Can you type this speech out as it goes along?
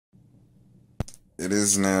It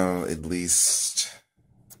is now at least.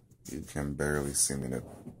 You can barely see me.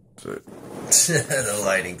 The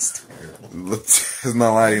lighting's terrible. My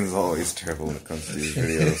lighting's always terrible when it comes to these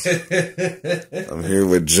videos. I'm here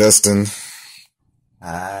with Justin.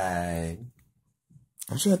 Hi.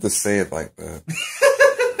 I should have to say it like that.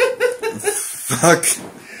 Fuck.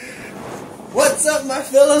 What's up, my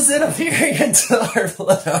fellows? And I'm here until our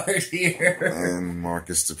blood here. And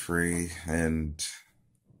Marcus Dupree, and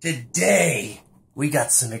today we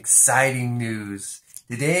got some exciting news.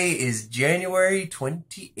 Today is January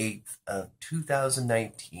 28th of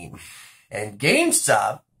 2019, and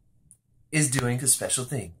GameStop is doing a special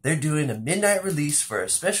thing. They're doing a midnight release for a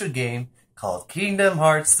special game called Kingdom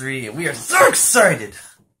Hearts 3, and we are so excited.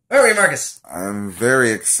 Where are we, Marcus? I'm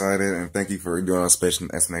very excited, and thank you for doing a special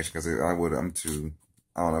explanation, because I'm too,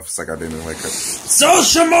 I don't know, it's like I didn't like it.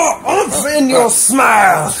 Social more oomph in your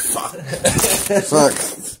smile! Fuck.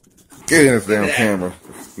 Get in this damn camera.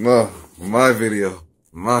 No, my video.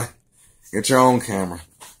 Get your own camera.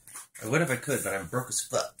 I would if I could, but I'm broke as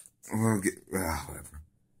fuck. Whatever.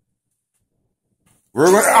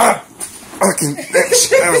 We're like, fucking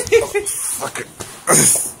fuck it.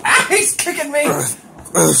 He's kicking me!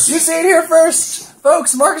 You see it here first,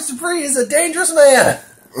 folks. Marcus Dupree is a dangerous man.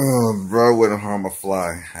 Bro, I wouldn't harm a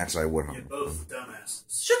fly. Actually, I would harm. You're both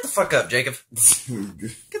dumbasses. Shut the fuck up, Jacob.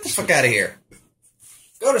 Get the fuck out of here.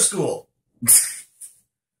 Go to school.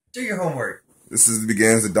 Do your homework. This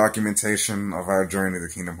begins the documentation of our journey to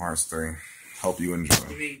Kingdom Hearts 3. Hope you enjoy.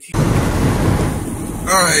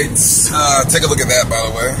 Alright, take a look at that, by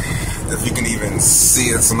the way. If you can even see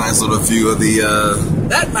it, it's a nice little view of the,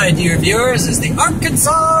 That, my dear viewers, is the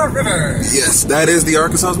Arkansas River. Yes, that is the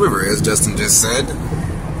Arkansas River, as Justin just said.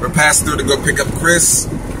 We're passing through to go pick up Chris,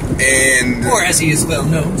 and... Or as he is well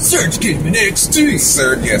known, Surge Gaming XT.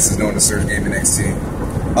 Surge, yes, is known as Surge Gaming XT.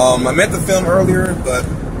 I meant to film earlier, but...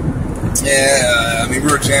 Yeah, I mean,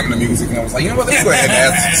 we were jamming the music, and I was like, you know what, let me go ahead and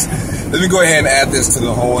add this. Let me go ahead and add this to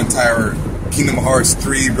the whole entire Kingdom Hearts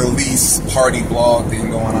 3 release party vlog thing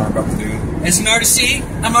going on about to do. As an artist,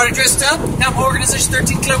 I'm already dressed up. I'm Organization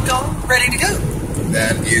 13 cloak on, ready to go.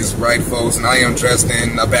 That is right, folks, and I am dressed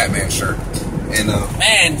in a Batman shirt. And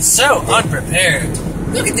man, so unprepared.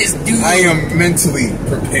 Look at this dude. I am mentally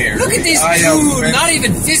prepared. Look at this dude, not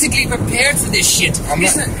even physically prepared for this shit.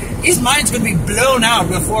 His mind's gonna be blown out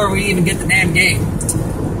before we even get the damn game.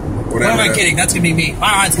 What am I kidding? That's gonna be me.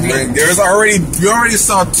 My mind's gonna be... We already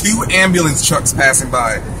saw 2 ambulance trucks passing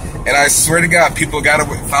by. And I swear to God, people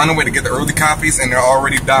found a way to get the early copies, and they're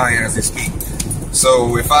already dying as they speak.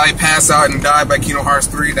 So if I pass out and die by Kingdom Hearts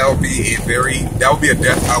 3, that would be a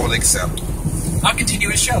death I would accept. I'll continue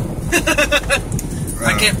his show.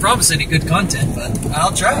 I can't promise any good content, but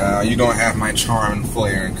I'll try. You don't have my charm and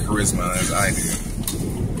flair and charisma as I do.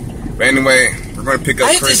 But anyway, we're going to pick up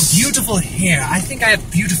Chris. I have this beautiful hair. I think I have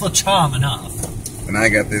beautiful charm enough. And I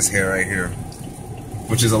got this hair right here,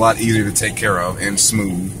 which is a lot easier to take care of and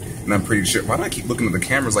smooth. And I'm pretty sure. Why do I keep looking at the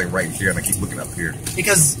cameras like right here and I keep looking up here?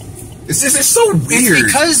 Because it's so weird. It's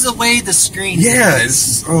because the way the screen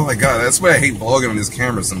is. Oh my God, that's why I hate vlogging on this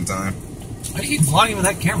camera sometimes. Why do you keep vlogging with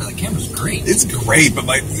that camera? That camera's great. It's great, but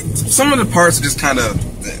like some of the parts are just kind of.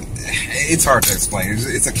 It's hard to explain.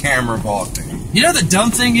 It's a camera vlog thing. You know the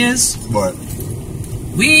dumb thing is? What?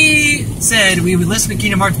 We said we would listen to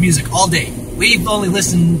Kingdom Hearts music all day. We've only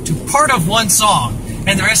listened to part of one song,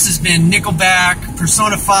 and the rest has been Nickelback,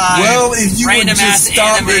 Persona 5, well, if you random would just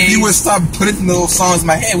stop, if you would stop putting those songs in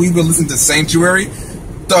my head, we would listen to Sanctuary,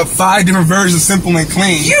 the 5 different versions of Simple and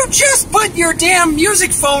Clean. You just put your damn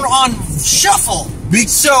music phone on shuffle,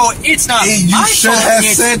 so it's not my fault,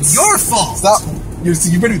 it's your fault. Stop. You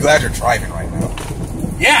better be glad you're driving right now.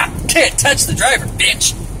 Yeah, can't touch the driver,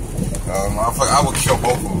 bitch. I will kill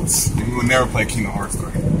both of us. We would never play Kingdom Hearts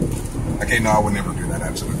 3. Okay, no, I would never do that,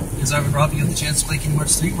 actually. Because I would rob you of the chance to play Kingdom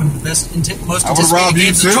Hearts 3, one of the best, most anticipated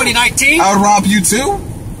games of 2019. I would rob you too?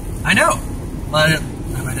 I know. But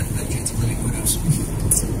I might have a chance of living. Who knows?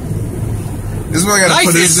 This is what I gotta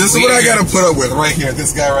put. This is what I gotta put up with right here.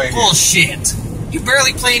 This guy right here. Bullshit. You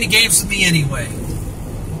barely play any games with me anyway.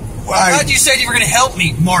 Why? I thought you said you were going to help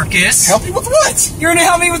me, Marcus. Help you with what? You're going to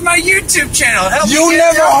help me with my YouTube channel. You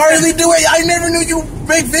never hardly do it. I never knew you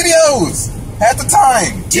make videos at the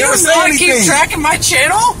time. Do you not keep track of my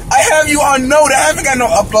channel? I have you on note. I haven't got no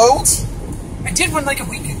uploads. I did one like 2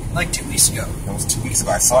 weeks ago. That was 2 weeks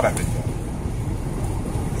ago. I saw that video.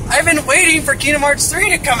 I've been waiting for Kingdom Hearts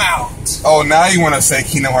 3 to come out. Oh, now you want to say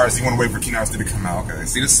Kingdom Hearts. You want to wait for Kingdom Hearts 3 to come out. Okay.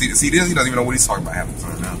 See this? He doesn't even know what he's talking about half the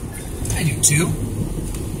time now. I do too.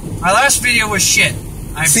 My last video was shit.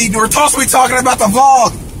 See, we're supposed to be talking about the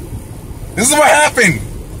vlog. This is what happened.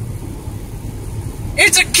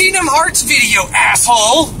 It's a Kingdom Hearts video,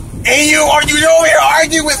 asshole! And you're over here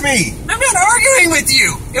arguing with me! I'm not arguing with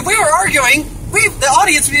you! If we were arguing, the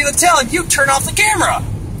audience would be able to tell and you turn off the camera.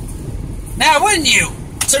 Now, wouldn't you?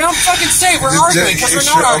 So don't fucking say we're arguing, because we're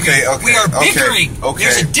not arguing. Okay, we are bickering. Okay,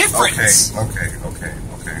 There's a difference. Okay.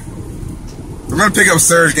 We're gonna pick up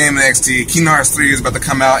Surge Gaming NXT. Kingdom Hearts 3 is about to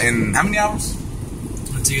come out in how many hours?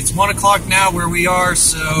 Let's see, it's 1 o'clock now where we are,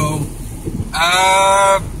 so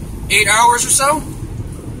 8 hours or so?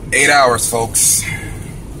 8 hours, folks.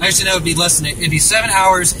 Actually, no, it'd be less than it. It'd be 7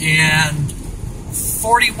 hours and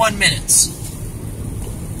 41 minutes.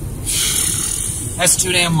 That's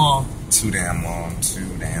too damn long. Too damn long.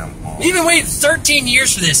 We've been waiting 13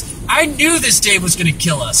 years for this. I knew this day was going to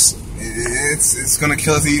kill us. It's gonna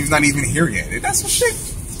kill us. He's not even here yet. That's some shit.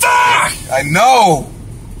 Fuck! I know.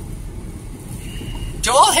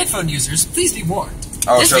 To all headphone users, please be warned.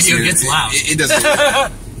 Oh, this video gets loud. It doesn't.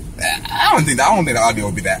 I don't think the audio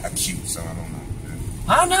will be that acute. So I don't know.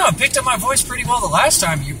 I don't know. I picked up my voice pretty well the last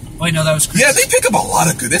time you. Wait, no, that was Chris. Yeah, they pick up a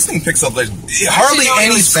lot of good. This thing picks up like hardly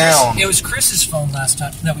any sound. It was Chris's phone last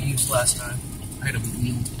time that we used last time. I don't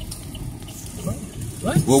know.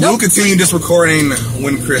 What? Well, we'll continue this recording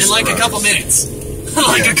when Chris. In like arrives. A couple minutes.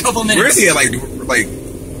 A couple minutes. Where is he at? Like.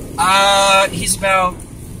 He's about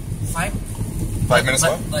 5 minutes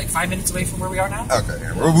away. Like 5 minutes away from where we are now. Okay,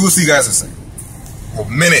 yeah. We'll see you guys in a second. Well,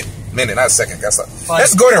 minute, not a second.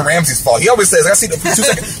 That's Gordon Ramsay's fault. He always says, "I see the 2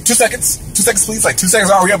 seconds, 2 seconds, 2 seconds, please." Like 2 seconds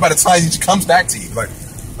already up by the time he comes back to you. Like,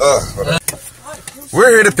 whatever. We're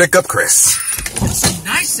here to pick up Chris. It's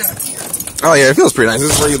nice out here. Oh yeah, it feels pretty nice.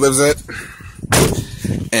 This is where he lives at.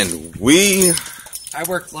 And I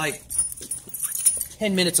work like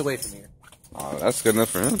 10 minutes away from here. Oh, that's good enough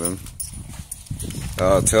for him then.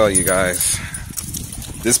 I'll tell you guys,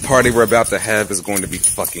 this party we're about to have is going to be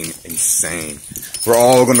fucking insane. We're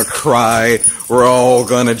all gonna cry. We're all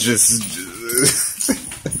gonna just.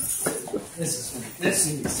 This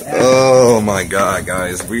is sad. Oh my god,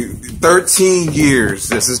 guys! 13 years.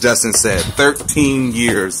 This is Justin said. 13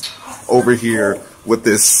 years over here with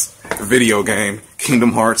this video game,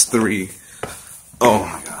 Kingdom Hearts 3. Oh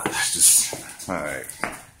my god, just alright.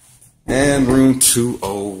 And room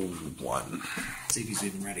 201. See if he's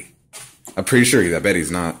even ready. I'm pretty sure I bet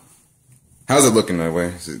he's not. How's it looking that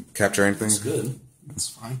way? Does it capture anything? It's good. It's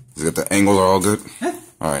fine. Is it the angles are all good? Yeah.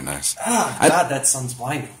 Alright, nice. Oh god, that sun's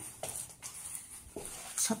blinding.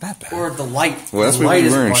 It's not that bad. Or the light. Well, that's why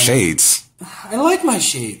you're wearing shades. I like my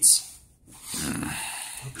shades.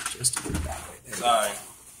 Just Sorry,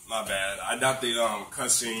 my bad. I thought the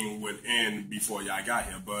cutscene would end before y'all got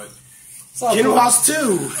here, but Kingdom Hearts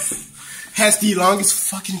 2 has the longest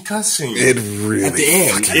fucking cutscene. It really at the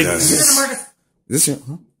end. does. This here?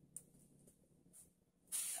 Huh?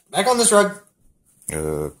 Back on this rug.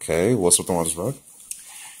 Okay, what's with the one on this rug?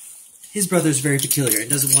 His brother's very peculiar and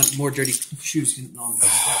doesn't want more dirty shoes getting on.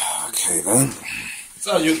 Okay then.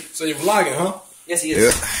 So you're vlogging, huh? Yes, he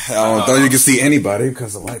is. Yeah, I don't think you can see anybody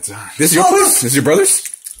because the lights are. This is your place? This is your brother's?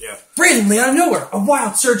 Yeah. Randomly out of nowhere, a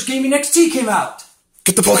Wild Surge Gaming XT came out.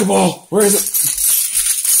 Get the Pokeball. Where is it?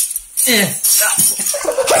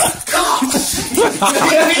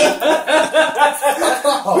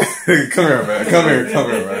 Come here, man. Come here,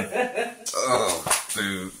 man. Oh,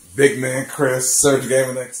 dude. Big man Chris, Surge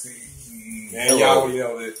Gaming XT. Man, y'all already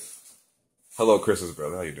know that. Hello, Chris's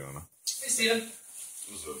brother. How you doing, man? Hey, Steven.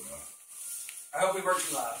 What's up, man? I hope we work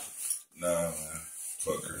too loud. Nah, man.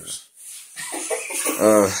 Fuck Chris.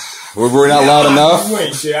 We're not loud enough. You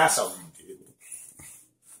ain't shit. I saw you did.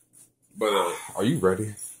 But Are you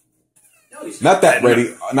ready? No, he's Not that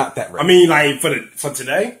ready. Not that ready. I mean, like for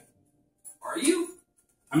today. Are you?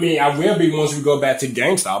 I mean, I will be once we go back to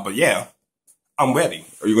GameStop. But yeah, I'm ready.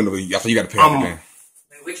 Are you gonna be? I thought you got to pay everything.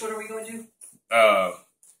 Wait, which one are we going to do?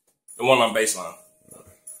 The one on baseline.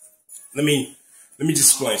 Let me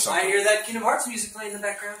just explain something. I hear that Kingdom Hearts music playing in the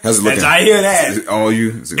background. How's it looking? As I hear that. Is it all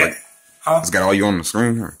you? Is it Yeah. like? Huh? It's got all you on the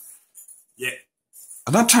screen? Or? Yeah.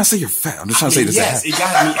 I'm not trying to say you're fat. I'm just trying to say this. Yes, it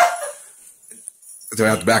got me. Do I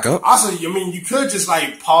have to back up? Also, I mean, you could just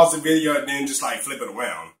like pause the video and then just like flip it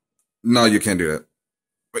around. No, you can't do that.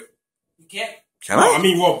 Wait, You can't. can I? I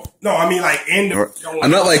mean, like in the.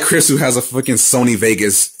 I'm not like Chris who has a fucking Sony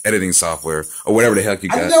Vegas editing software or whatever the heck you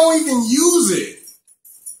got. I don't even use it.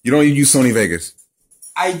 You don't even use Sony Vegas.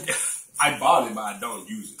 I bought it, but I don't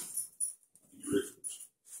use it.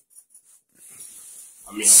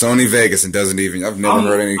 I mean, Sony Vegas and doesn't even. I've never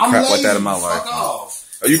heard any crap like that in my life. Fuck off.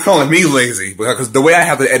 Are you calling me lazy? Because the way I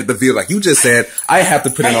have to edit the video, like you just said, I have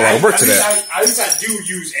to put in a lot of work to that. At least I do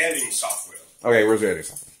use editing software. Okay, where's your editing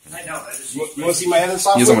software? I know. I just You want to see my editing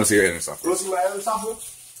software? You just want to see your editing software. You want to see my editing software?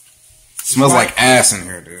 Smells like ass in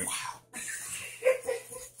here, dude. Wow.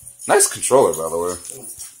 Nice controller, by the way.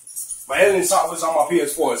 My editing software is on my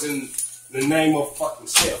PS4. It's in the name of fucking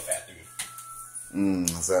Shell Factory.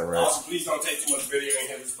 Is that right? Also, please don't take too much video in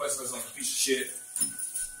here. This place looks like a piece of shit.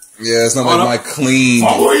 Yeah, it's not like my clean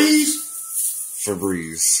Febreze.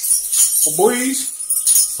 Febreze.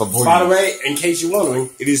 By the way, in case you're wondering,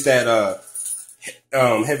 it is that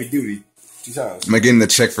heavy duty 2 times. Am I getting the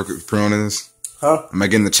check for promoting this? Huh? Am I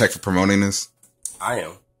getting the check for promoting this? I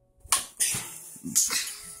am.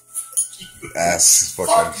 Ass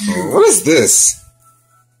fucking. What is this?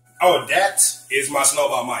 Oh, that is my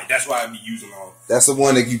snowball mic. That's why I be using all. That's the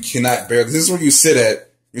one that you cannot bear. This is where you sit at.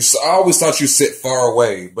 I always thought you sit far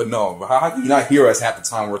away, but no. How can you not hear us half the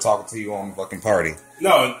time we're talking to you on the fucking party?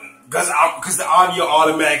 No, because the audio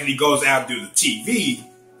automatically goes out through the TV.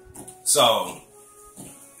 So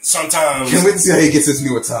sometimes. Can't wait to see how he gets his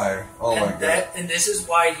new attire. Oh my god! And this is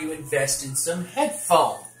why you invest in some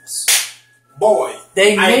headphones. Boy,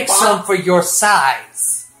 they make some for your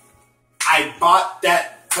size. I bought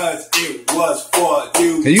that because it was for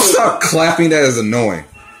you. Can you stop clapping? That is annoying.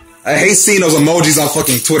 I hate seeing those emojis on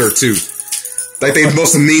fucking Twitter too. Like they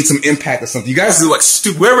must have made some impact or something. You guys are like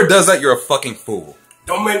stupid. Whoever does that, you're a fucking fool.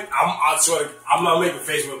 Don't make. I'm not making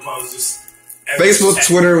Facebook posts. Just Facebook,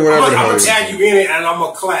 Twitter, whatever. I'm gonna tag you in it and I'm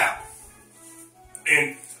gonna clap.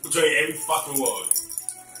 And between every fucking word.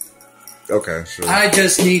 Okay, sure. I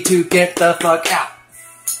just need to get the fuck out.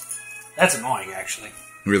 That's annoying, actually.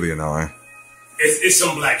 Really annoying. It's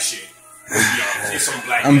some black shit. It's some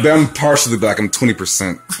black. I'm partially black. I'm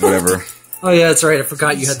 20%. Whatever. Oh yeah, that's right. I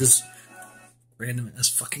forgot you had this random ass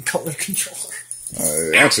fucking color controller.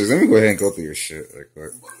 Actually, let me go ahead and go through your shit real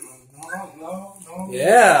quick. No.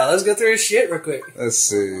 Yeah, let's go through his shit real quick. Let's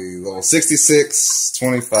see. Level 66,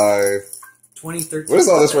 25. 2013. What is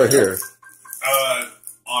all this right here?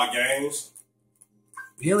 Our games.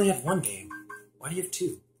 We only have one game. Why do you have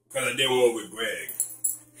 2? Because I did one with Greg.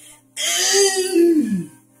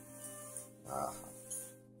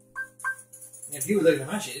 If you were looking at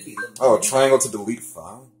my shit, it'd be a little. Oh, triangle to delete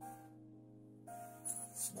file.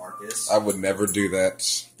 Marcus. I would never do that.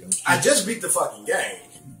 I just beat the fucking game.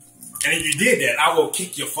 And if you did that, I will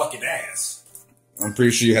kick your fucking ass. I'm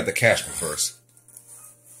pretty sure you had to cash me first.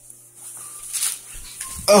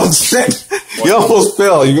 Oh shit! You almost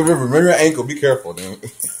fell. You remember your ankle. Be careful, dude.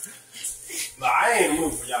 No, I ain't in the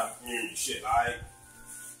mood for y'all community shit, alright?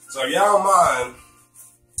 So if y'all don't mind,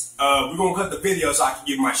 we're gonna cut the video so I can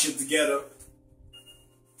get my shit together.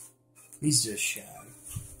 He's just shy.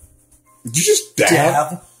 Did you just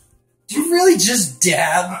dab? Did you really just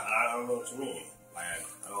dab? I don't know what you mean. Like,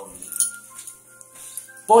 I don't.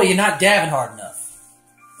 Boy, you're not dabbing hard enough.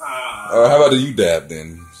 How about you dab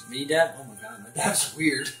then? Me dab? Oh my god, my dab's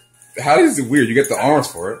weird. How is it weird? You get the arms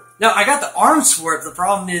for it. No, I got the arms for it. The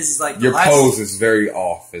problem is like your pose is very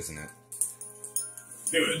off, isn't it?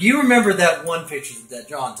 Dude. You remember that one picture that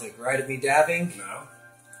John took, right, of me dabbing? No.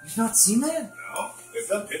 You've not seen that? No. Is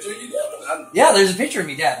that a picture of you dabbing? Yeah, there's a picture of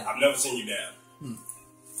me dabbing. I've never seen you dab.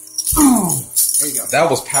 There you go. That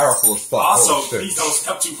was powerful as fuck. Also, please don't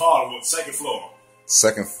step too hard on the second floor.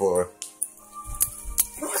 Second floor.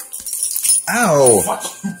 Ow.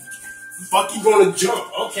 Fuck you gonna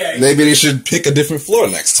jump, okay. Maybe they should pick a different floor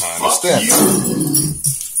next time. Fuck you.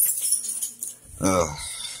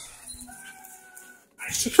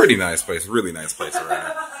 It's a pretty nice place, really nice place around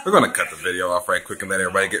here. We're gonna cut the video off right quick and let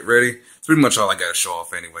everybody get ready. It's pretty much all I gotta show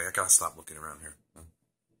off anyway. I gotta stop looking around here.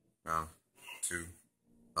 2,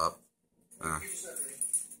 up.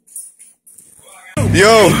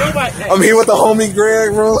 Yo, I'm here with the homie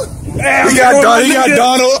Greg, bro. He got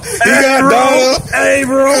Donald. Hey,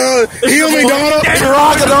 bro. He owe me Donald.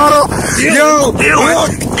 Rock Donald. Yo, look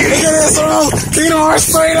at this, bro. King of Hearts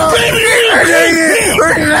straight up.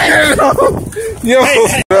 Yo,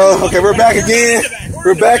 bro. Okay, we're back again.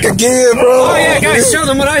 Bro. Oh, yeah, guys, show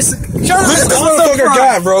them what I said. Look at this motherfucker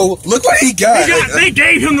got, bro. Look what he got. They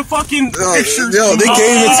gave him the fucking picture. Yo, they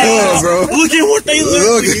gave it to him, bro. Look at what they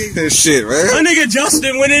Look at this shit, man. My nigga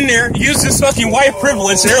Justin went in there, used his fucking white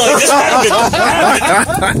privilege, and they're like, just have it.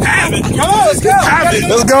 Have it. Come on, let's go. Have it.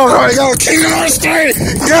 Let's go, alright, go. King of Hearts straight.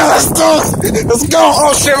 Yeah, let's go. Let's go.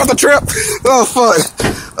 Oh, shit, with the trip. Oh, fuck.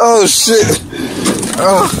 Oh, shit.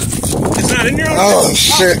 Oh. It's not in your own. Oh,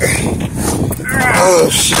 shit. Oh,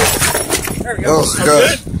 shit. There we go. Oh,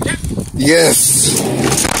 God. Yes.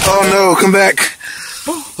 Oh, no, come back.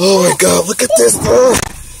 Oh, my God. Look at this, bro.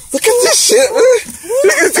 Look at this shit, man.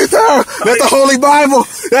 Look at this. That's the Holy Bible.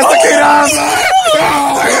 That's the King of Hearts.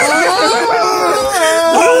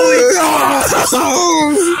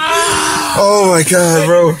 Oh, my God,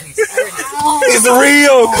 bro. It's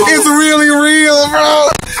real. It's really real, bro.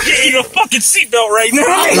 Get in a fucking seatbelt right now.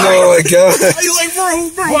 Oh my god. You're like,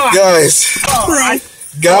 bro. Guys.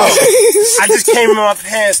 Guys. I just came in my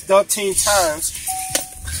pants 13 times.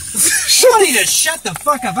 You need to shut the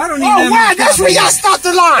fuck up. I don't even Oh, wow, that's where y'all start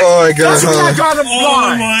the line. Oh my god. That's where y'all draw the Oh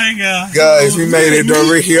line. my god. Guys, we made it, bro.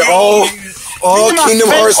 We're here. All Kingdom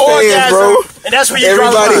Hearts fans, bro. And that's where you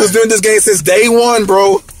draw the Everybody line. who's doing this game since day one,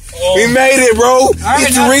 bro. We made it, bro.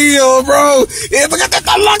 It's real, bro. Yeah, look at that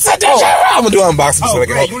deluxe edition. I'm gonna do an unboxing so I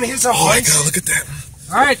can. Great, you wanna hear something? Oh my god, look at that.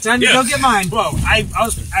 All right, time to go get mine. Bro, I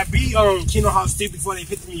beat Kingdom Hearts 2 before they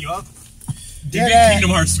picked me up. You beat Kingdom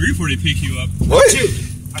Hearts 3 before they pick you up. What?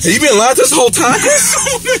 Have you been lying this whole time?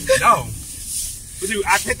 No. But dude,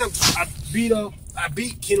 I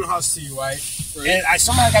beat Kingdom Hearts 2, right? And I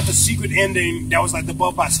somehow got the secret ending that was like the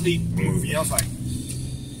Above by Sleep movie. I was like,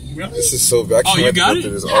 This is so bad. Oh, you got it?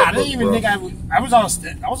 yeah, I didn't even think I was on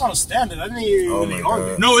a standard. I didn't even Oh really my on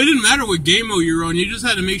God. it. No, it didn't matter what game mode you were on. You just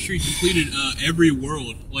had to make sure you completed every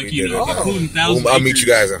world. Like, you know, including Thousand I'll meet Acres. you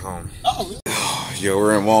guys at home. Oh, Yo,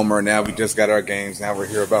 we're in Walmart now. We just got our games. Now we're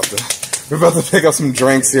here we're about to pick up some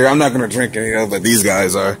drinks here. I'm not gonna drink any of it, but these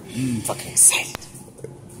guys are. Fucking excited.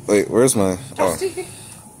 Wait, where's my? Oh.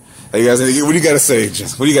 Hey, you guys, what do you gotta say?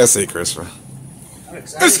 What do you gotta say, Christopher?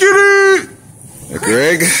 Let's get it.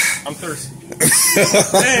 Greg. I'm thirsty.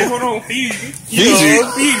 Hey, hold on. Fiji.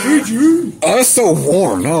 Fiji. Oh, it's so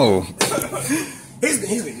warm. No. here's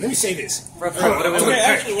me. Let me say this. Okay,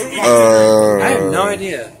 actually, what are we I have no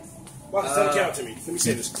idea. Well, don't count to me. Let me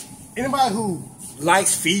say this. Anybody who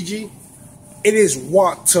likes Fiji, it is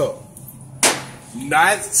water.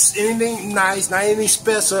 Not anything nice, not anything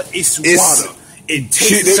special. It's water. It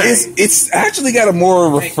tastes the same. It's actually got a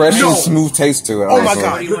more refreshing, No. smooth taste to it. Oh my also.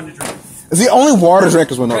 God. What do you want to drink? It's the only water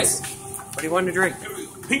drinkers we know. Chris, what do you want to drink?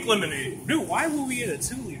 Pink lemonade. Dude, why would we get a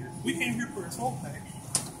 2-liter? We came here for a 12-pack.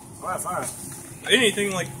 Alright, fine.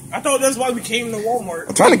 Anything like, I thought that's why we came to Walmart.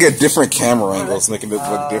 I'm trying to get different camera angles, making it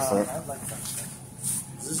look different.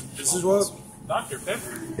 This is what? Dr.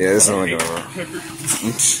 Pepper. Yeah, this is what I'm going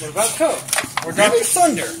What about Coke? Or Dr.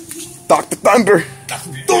 Thunder? Dr. Thunder.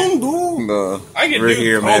 Thunder. No, I can we're do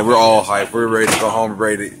here, Coke. man. We're all hyped. We're ready to go home.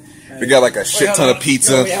 We're ready. We got like a shit ton of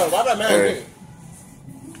pizza. Yeah, why that matter? Hey.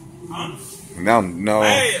 Now, no.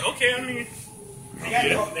 Hey, okay, I mean,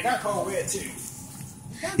 They got cold red too.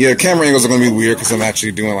 Yeah, the camera angles are gonna be weird because I'm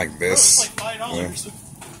actually doing like it's this. like $5.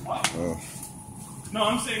 Wow. No,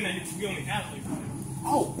 I'm saying that we only have like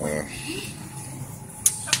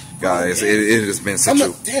Guys, it has been such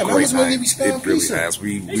a Damn, how great much money night. did we spend on It really pizza? has.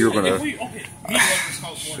 We were gonna. Okay, me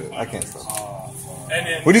costs more than I can't stop. And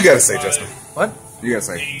then What do you gotta say, Justin? What? What do you gotta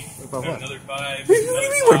say? About what? another 5. What do you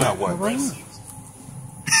mean? What about what?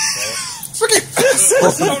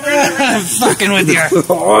 Fucking with you.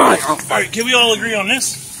 Alright, can we all agree on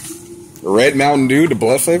this? Red Mountain Dew, the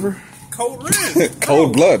blood flavor, Cold Red.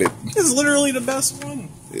 cold blooded. It's literally the best one.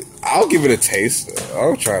 I'll give it a taste.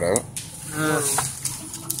 I'll try it out.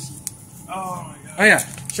 Oh my god. Oh yeah,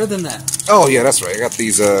 show them that. Oh yeah, that's right. I got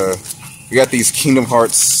these. We got these Kingdom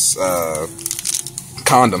Hearts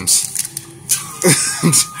condoms.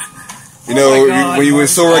 You know, when you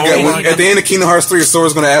Sora at the end of Kingdom Hearts 3,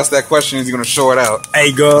 Sora's going to ask that question. He's going to show it out.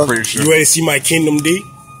 Hey, girl, Pretty sure. you ready to see my Kingdom D?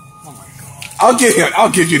 I'll give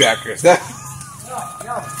you that, Chris. That,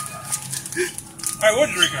 Alright, what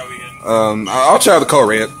drink are we in? I'll try the Cold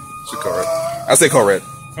Red. Cold Red. I say Cold Red.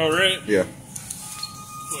 Cold Red? Yeah. What?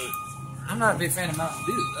 I'm not a big fan of Mountain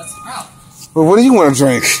Dew. That's the problem. But what do you want to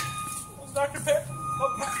drink? What's Dr. Pepper?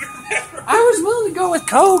 Oh, Dr. Pepper. I was willing to go with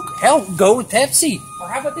Coke. Hell, go with Pepsi. Or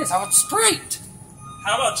how about this? How about Sprite?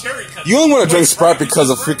 How about cherry cut? You only want to drink Sprite because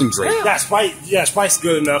of freaking Drake. Yeah, Sprite's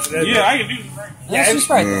good enough. Yeah, I can do this right. Let's do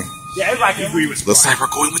Sprite. Yeah, everybody can agree with Sprite. Looks like we're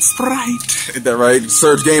going with Sprite. Is that right?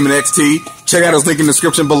 Surge Gaming XT. Check out his link in the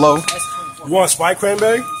description below. You want Sprite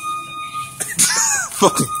cranberry?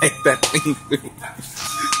 Fucking hate that thing, dude.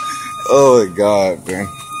 Oh my god, man.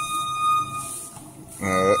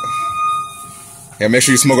 Yeah, make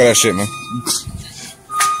sure you smoke all that shit, man.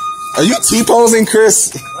 Are you T-posing,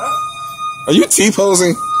 Chris? Are you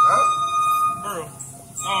T-posing? Bro.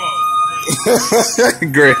 Oh,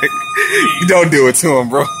 Greg, you don't do it to him,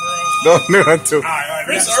 bro. Don't do it to him. Alright,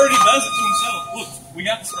 Chris already does it to himself. Look, we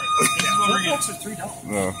got the Sprite. This is what we're getting. for $3.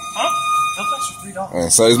 No. Huh? That's for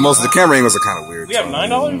 $3. So it's most of the camera angles are kind of weird. We have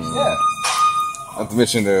 $9? Yeah. Not to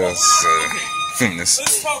mention the feminist.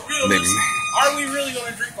 Let's talk real. Maybe. Are we really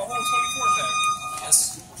going to drink a whole 24-pack?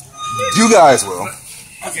 Yes. You guys will.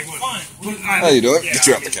 Okay, fine. How you doing? Get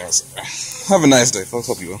you out the camera. Have a nice day, folks.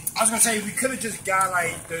 Hope you will. I was gonna say we could have just got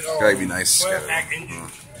like the Gotta be nice. 12 pack and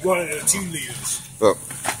one of the 2 liters. Oh.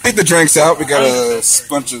 Take the drinks out. We got a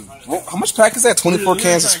bunch of. How much pack is that? 24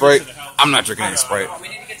 cans of Sprite. I'm not drinking any Sprite. We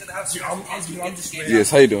need to get to the house. Yes,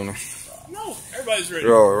 how you doing? No, everybody's ready.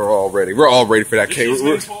 We're all ready. We're all ready for that cake. It's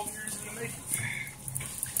We're been 12 years in the making.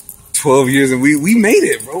 12 years and we made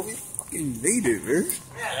it, bro. We fucking made it, man.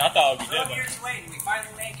 Yeah, I thought I'd be dead. 12 years late, we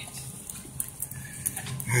finally make it.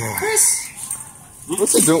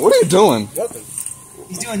 What's he doing? What are you doing?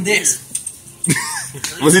 He's doing this.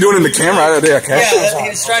 Was he doing it in the camera? I didn't catch it. Yeah, he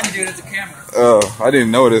was trying to do it at the camera. Oh, I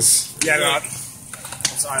didn't notice. Yeah, no, I'm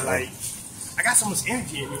sorry. Like, I got so much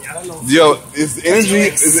energy in me. I don't know. Yo, is the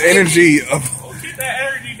energy of. Well, keep that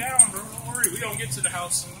energy down, bro. Don't worry. We don't get to the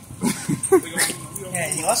house soon.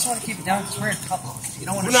 Yeah, you also want to keep it down because we're in a couple. You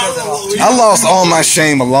don't want to show that off. I lost all my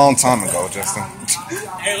shame a long time ago, Justin.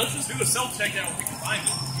 Hey, let's just do a self-check out if we can find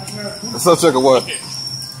it. So check it what?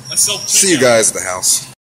 A self-check See you guys at the house.